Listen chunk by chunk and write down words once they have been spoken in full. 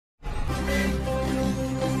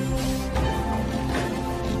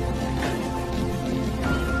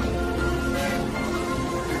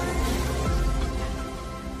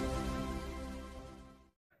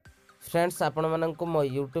Friends आपण मानक मो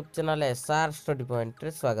YouTube channel SR study point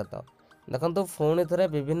रे स्वागत। देखो पुणी थे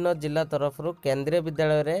विभिन्न जिला तरफ केंद्रीय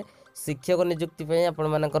विद्यालय रे शिक्षक नियुक्ति पे आपण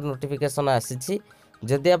मानकर नोटिफिकेशन आसी।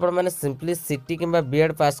 जदि आपण माने सिंपली सीटी किंबा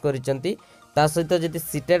बीएड पास करिसेंती ता सहित जदि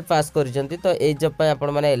सीटेट पास करिसेंती तो ए जॉब पे आपण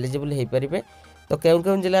माने एलिजिबल हे परिबे। तो केउ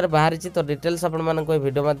केउ जिल्ला रे बाहरिछि तो डिटेल्स आपण मानक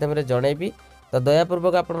वीडियो माध्यम रे जणैबी। तो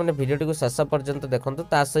दयापूर्वक आपण माने वीडियो को शेष पर्यंत देखंतु।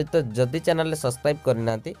 ता सहित जदि चैनल सब्सक्राइब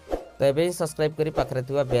करनांती तो ये सब्सक्राइब करी पाखरे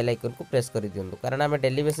थिबा बेल आइकन को प्रेस कर दियंतु, कारण आम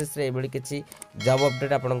डेली बेसिस रे एबडी किछि जॉब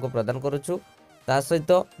अपडेट आपनको प्रदान करूछु। ता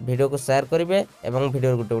सहित वीडियो को शेयर करिवे एवं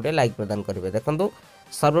वीडियो गोटे गोटे लाइक प्रदान करिवे। देखंतु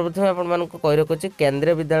सर्वप्रथम आपण मानको कहि रखछि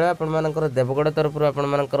केंद्रीय विद्यालय आपण मानकर देवगढ़ तरफ आपण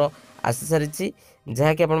मानकर आसी सारिछि,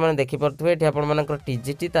 जहा कि आपण माने देखि परथुवे एठी आपण मानकर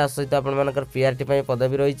टीजीटी ता सहित आपण मानकर पीआरटी पई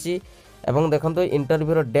पदवी रहिछि। एवं देखो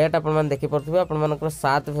इंटरव्यू रो डेट आपण माने देखि परथुवे आपण मानकर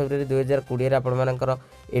 7 फेब्रुआरी 2020 रे आपण मानकर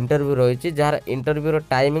इंटरव्यू रहिछि, जार इंटरव्यू रो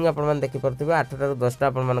टाइमिंग आपण माने देखि परथुवे 8 टा 10 टा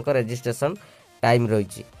आपण मानकर रजिस्ट्रेशन टाइम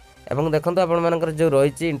रहिछि। एवं देखो आपण मानकर जो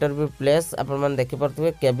रहिछि इंटरव्यू प्लेस आपण माने देखि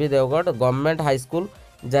परथुवे केबी देवगढ़ गवर्नमेंट हाई स्कूल,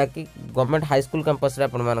 जाकि गवर्नमेंट हाई स्कूल कैंपस रे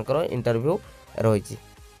आपण मानकर इंटरव्यू रहिछि।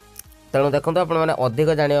 तेणु देखो आपण माने अधिक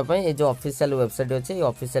जानिबा पई ए जो ऑफिशियल वेबसाइट अछि ए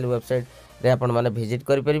ऑफिशियल वेबसाइट रे आपण माने विजिट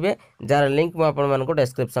करि परिबे, जार लिंक मु आपण मानको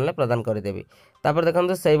डिस्क्रिप्शन ले प्रदान करि देबी। तापर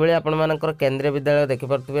देखंतु सेहि बेले आपण मानकर केंद्रीय विद्यालय देखि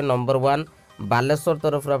परथुवे नंबर 1 बालेश्वर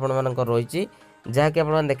तरफ रे आपण मानकर रहिछि, जहा कि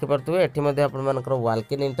आपण माने देखि परथुवे एठी मध्ये आपण मानकर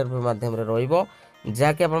वॉक इन इंटरव्यू माध्यम रे रहिबो,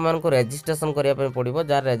 जहा कि आपण मानको रजिस्ट्रेशन करिया पय पडिबो।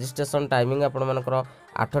 जार रजिस्ट्रेशन टाइमिंग आपण मानकर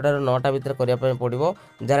 8 टा 9 टा भीतर करिया पय पडिबो।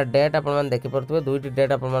 जार डेट आपण माने देखि परथुवे दुईटी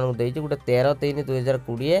डेट आपण मानको देइछि, गुटे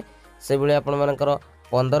 13/3/2020 से बेले आपण मानकर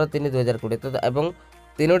 15/3/2020 तो एवं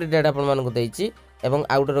तीनोटी डेट आपण मानको देइछि एवं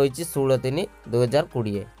आउट रहिछि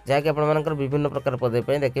 16/3/2020, जहा कि आपण मानकर विभिन्न प्रकार पदवी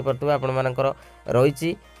पय देखि परथुवे आपण मानकर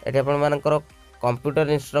रहिछि। एठी आपण मानकर कंप्यूटर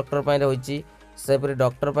इंस्ट्रक्टर पय रहिछि, सेपरि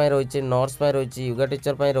डॉक्टर पय रहिछि, नर्स पय रहिछि, योगा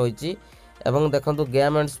टीचर पय रहिछि एवं देखंतु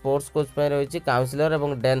गेम एंड स्पोर्ट्स कोच पय रहिछि, काउंसलर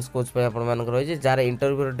एवं डांस कोच पय आपण मानकर रहिछि। जार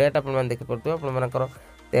इंटरव्यू डेट आपण मान देखि परथुवे आपण मानकर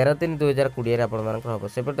 13/3/2020 रे आपण मानकर हबो।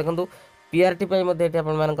 सेपरि देखंतु पीआरटी पय मध्ये एठी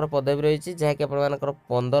आपण मानकर पदवी रहिछि, जहा कि आपण मानकर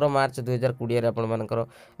 15 मार्च 2020 रे आपण मानकर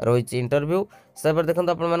रहिछि इंटरव्यू। सेपरि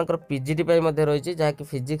देखंतु आपण मानकर पीजीटी पय मध्ये रहिछि, जहा कि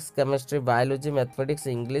physics chemistry biology mathematics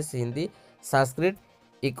English Hindi Sanskrit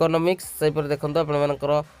economics. सेपरि देखंतु आपण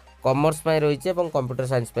मानकर कॉमर्स पय रहिछि एवं कंप्यूटर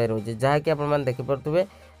साइंस पय रहिछि, जहा कि आपण मान देखि परथुवे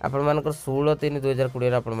आपण मानकर 16/3/2020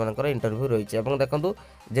 रे आपण मानकर इंटरव्यू रहिछि। एवं देखंतु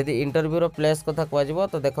जदि इंटरव्यू रो प्लेस कथा कहजिवो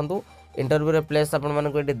तो देखंतु इंटरव्यू रो प्लेस आपण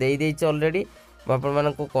मानकर एठी देई देइछि ऑलरेडी, म आपण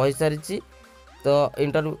मानकर कहि सारिछि। तो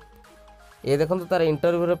इंटरव्यू ये देखंतु तार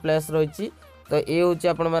इंटरव्यू रो प्लेस रहिछि, तो ए होछि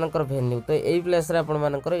आपण मानकर वेन्यू, तो एई प्लेस रे आपण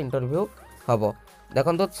मानकर इंटरव्यू हबो।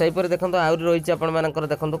 देखंतु सेहि पर देखंतु आउर रहिछि आपण मानकर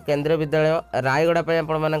देखंतु केंद्रीय विद्यालय रायगढ़ पय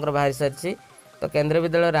आपण मानकर बाहर सारिछि। तो केंद्रीय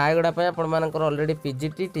विद्यालय रायगढ़ पय आपण मानकर ऑलरेडी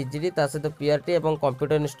पीजीटी टीजीटी ता सहित पीआरटी एवं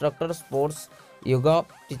computer instructor sports yoga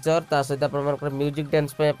teacher ता सहित आपण मानकर म्यूजिक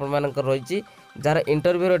डांस पय आपण मानकर रहिछि। जार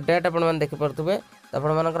इंटरव्यू रो डेट आपण मान देखि परथुवे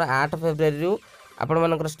आपण मानकर 8 फेब्रुआरी रु आपण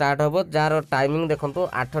मानकर स्टार्ट होबो, जार टाइमिंग देखंतु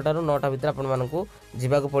 8 टा 9 टा भीतर आपण मानकू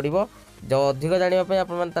जिबाको पड़िबो। जो अधिक जानिबा पय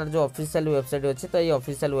आपण मान तार जो ऑफिशियल वेबसाइट अछि तो ये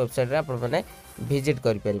ऑफिशियल वेबसाइट रे आपण माने विजिट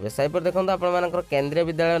करि परिबे। साइबर देखंतु आपण मानकर केंद्रीय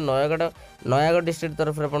विद्यालय नयागढ़ डिस्ट्रिक्ट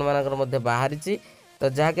तरफ रे आपण मानकर मध्ये बाहरिछि, तो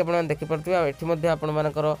जहा कि आपण देखि परथुवे एठी मध्ये आपण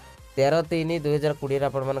मानकर 13/3/2020 रे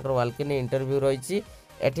आपण मानकर वॉक इन इंटरव्यू रहिछि।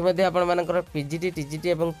 एठी मध्ये आपण मानकर पीजीटी टीजीटी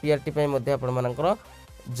एवं पीआरटी पय मध्ये आपण मानकर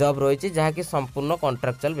जॉब रहिछि, जहा कि संपूर्ण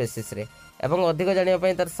कॉन्ट्रैक्चुअल बेसिस रे। एवं अधिक जानिबा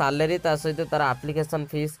पय तार सैलरी ता सहित तार एप्लिकेशन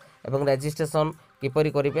फीस एवं रजिस्ट्रेशन किपरि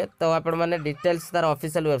करिवे तो आपण माने डिटेल्स तार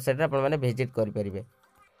ऑफिशियल वेबसाइट रे आपण माने विजिट करि परिबे,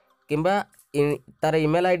 किंबा तार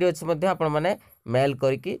ईमेल आईडी अछि मध्ये आपण माने मेल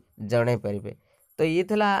करके जणाई परिबे। तो ये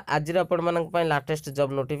थिला आज आपण मानक पय लेटेस्ट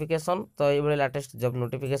जॉब नोटिफिकेशन। तो ए बेले लेटेस्ट जॉब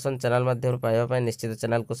नोटिफिकेशन चैनल माध्यम पाइबा पय निश्चित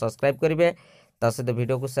चैनल को सब्सक्राइब करिवे, ता सहित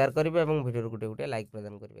वीडियो को शेयर करिवे एवं वीडियो गुटे गुटे लाइक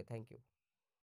प्रदान करिवे। Thank you.